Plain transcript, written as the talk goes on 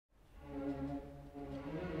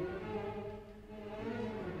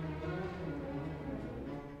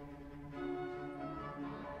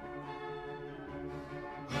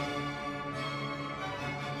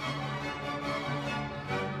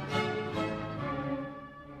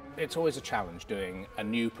It's always a challenge doing a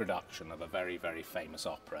new production of a very, very famous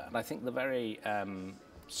opera. And I think the very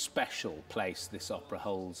special place this opera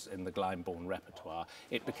holds in the Glyndebourne repertoire,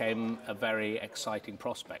 it became a very exciting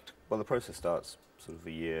prospect. Well, the process starts sort of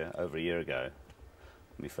over a year ago.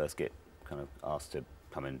 We first get kind of asked to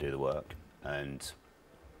come in and do the work, and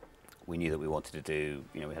we knew that we wanted to do,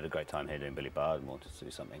 you know, we had a great time here doing Billy Bard and wanted to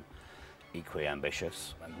do something equally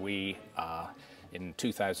ambitious. And we are, in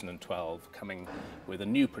 2012, coming with a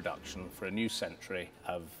new production for a new century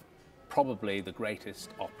of probably the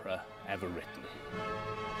greatest opera ever written.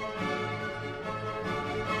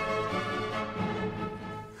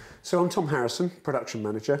 So I'm Tom Harrison, production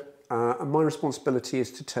manager, and my responsibility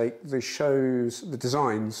is to take the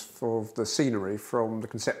designs for the scenery from the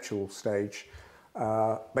conceptual stage,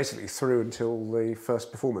 basically through until the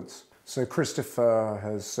first performance. So Christopher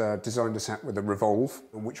has designed us out with a revolve,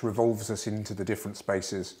 which revolves us into the different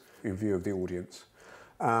spaces in view of the audience.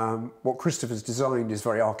 What Christopher's designed is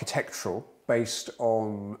very architectural, based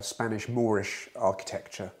on Spanish Moorish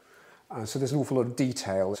architecture. So there's an awful lot of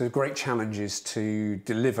detail. So the great challenge is to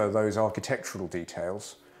deliver those architectural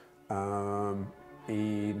details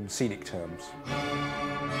in scenic terms.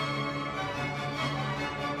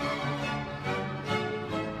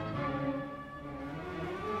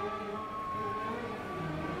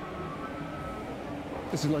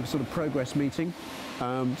 This is like a sort of progress meeting,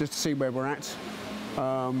 just to see where we're at,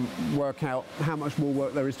 work out how much more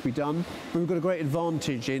work there is to be done. But we've got a great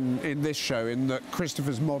advantage in this show in that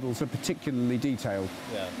Christopher's models are particularly detailed.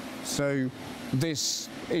 Yeah. So this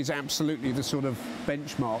is absolutely the sort of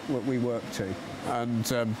benchmark that we work to,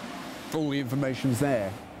 and all the information's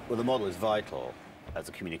there. Well, the model is vital as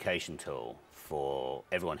a communication tool for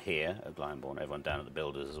everyone here at Glyndebourne, everyone down at the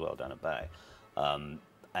builders as well, down at Bay.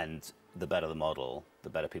 And the better the model, the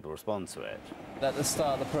better people respond to it. At the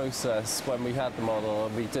start of the process, when we had the model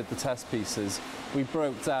and we did the test pieces, we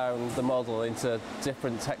broke down the model into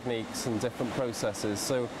different techniques and different processes.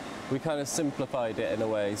 So we kind of simplified it in a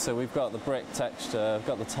way. So we've got the brick texture, we've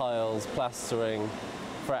got the tiles, plastering,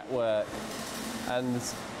 fretwork, and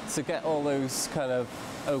to get all those kind of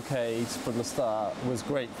okayed from the start was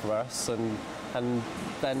great for us, and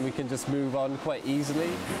then we can just move on quite easily.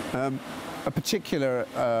 A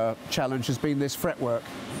particular challenge has been this fretwork.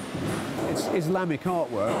 It's Islamic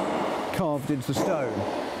artwork carved into stone,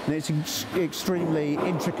 and it's extremely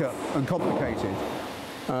intricate and complicated,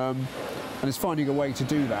 and it's finding a way to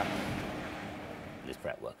do that. This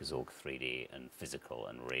fretwork is all 3D and physical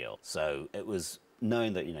and real. So it was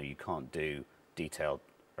knowing that, you know, you can't do detailed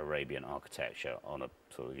Arabian architecture on a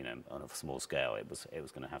sort of, you know, on a small scale. It was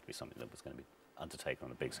going to have to be something that was going to be undertaken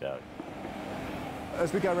on a big scale.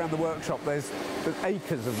 As we go around the workshop, there's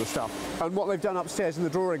acres of the stuff. And what they've done upstairs in the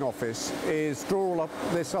drawing office is draw all up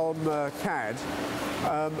this on CAD,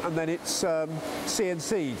 and then it's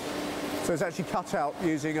CNC'd. So it's actually cut out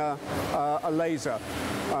using a laser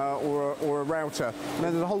or a router. And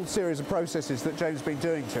then there's a whole series of processes that James has been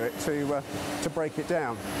doing to it to break it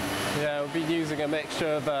down. Yeah, we've been using a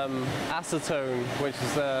mixture of acetone, which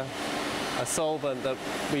is a solvent that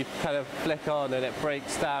we kind of flick on and it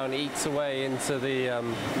breaks down, eats away into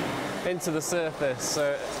the surface.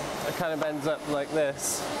 So it kind of ends up like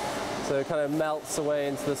this. So it kind of melts away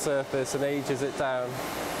into the surface and ages it down.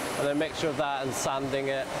 And then a mixture of that and sanding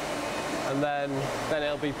it, and then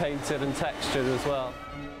it'll be painted and textured as well.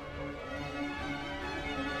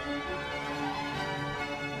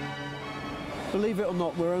 Believe it or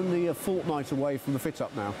not, we're only a fortnight away from the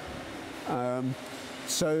fit-up now.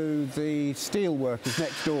 So the steel work is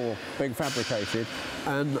next door being fabricated,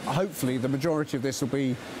 and hopefully the majority of this will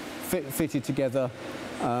be fitted together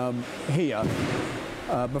here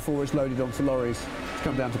before it's loaded onto lorries to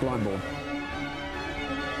come down to Glyndebourne.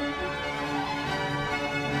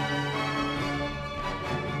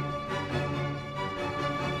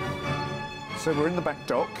 So we're in the back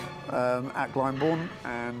dock at Glyndebourne,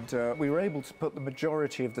 and we were able to put the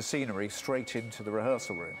majority of the scenery straight into the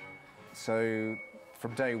rehearsal room. So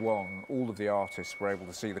from day one, all of the artists were able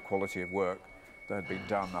to see the quality of work that had been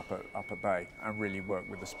done up at Bay and really work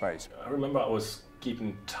with the space. I remember I was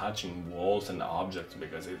keeping touching walls and objects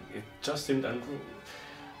because it just seemed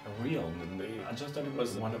unreal. I just thought it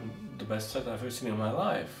was one of the best sets I've ever seen in my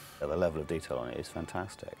life. The level of detail on it is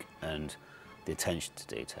fantastic, and the attention to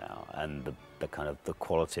detail and the kind of the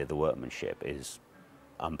quality of the workmanship is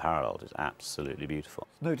unparalleled. It's absolutely beautiful.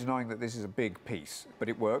 No denying that this is a big piece, but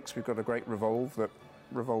it works. We've got a great revolve that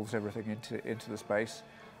revolves everything into the space.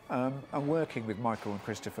 And working with Michael and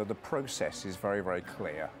Christopher, the process is very, very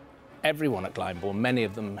clear. everyone at Glyndebourne, many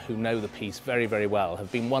of them who know the piece very, very well,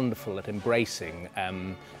 have been wonderful at embracing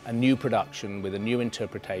a new production with a new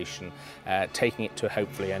interpretation, taking it to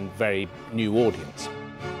hopefully a very new audience.